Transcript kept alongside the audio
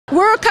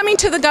We're coming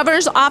to the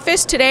governor's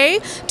office today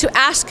to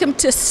ask him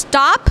to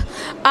stop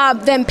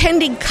the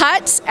impending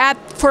cuts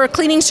for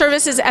cleaning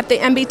services at the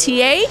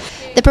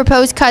MBTA. The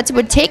proposed cuts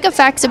would take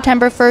effect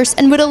September 1st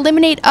and would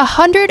eliminate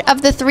 100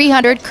 of the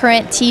 300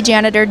 current T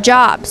janitor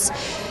jobs.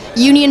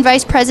 Union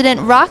Vice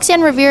President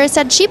Roxanne Rivera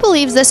said she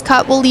believes this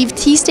cut will leave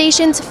T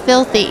stations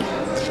filthy.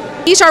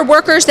 These are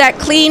workers that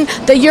clean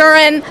the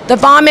urine, the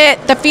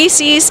vomit, the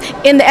feces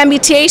in the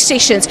MBTA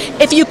stations.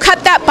 If you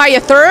cut that by a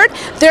third,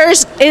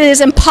 it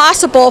is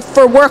impossible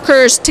for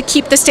workers to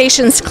keep the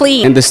stations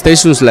clean. And the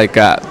stations like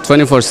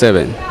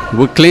 24/7.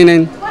 We're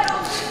cleaning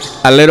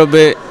a little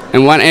bit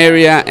in one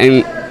area,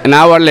 and an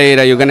hour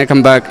later you're gonna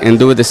come back and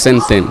do the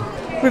same thing.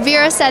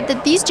 Rivera said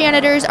that these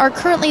janitors are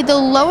currently the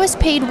lowest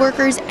paid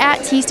workers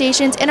at T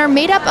stations and are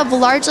made up of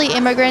largely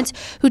immigrants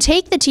who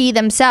take the T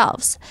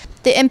themselves.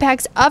 The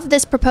impacts of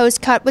this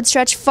proposed cut would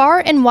stretch far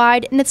and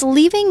wide, and it's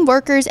leaving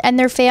workers and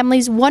their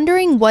families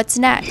wondering what's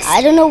next.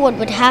 I don't know what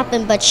would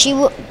happen, but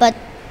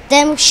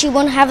then she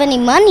won't have any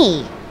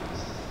money,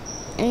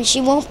 and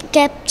she won't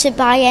get to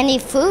buy any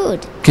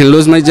food. I can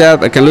lose my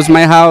job, I can lose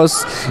my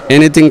house,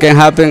 anything can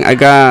happen. I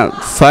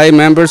got 5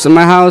 members in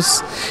my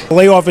house. The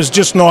layoff is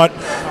just not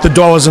the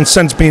dollars and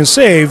cents being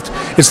saved,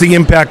 it's the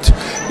impact.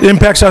 It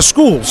impacts our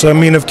schools. I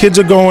mean, if kids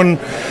are going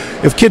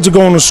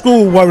to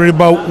school worried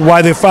about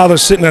why their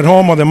father's sitting at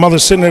home or their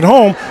mother's sitting at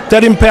home,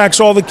 that impacts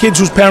all the kids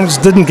whose parents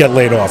didn't get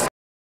laid off.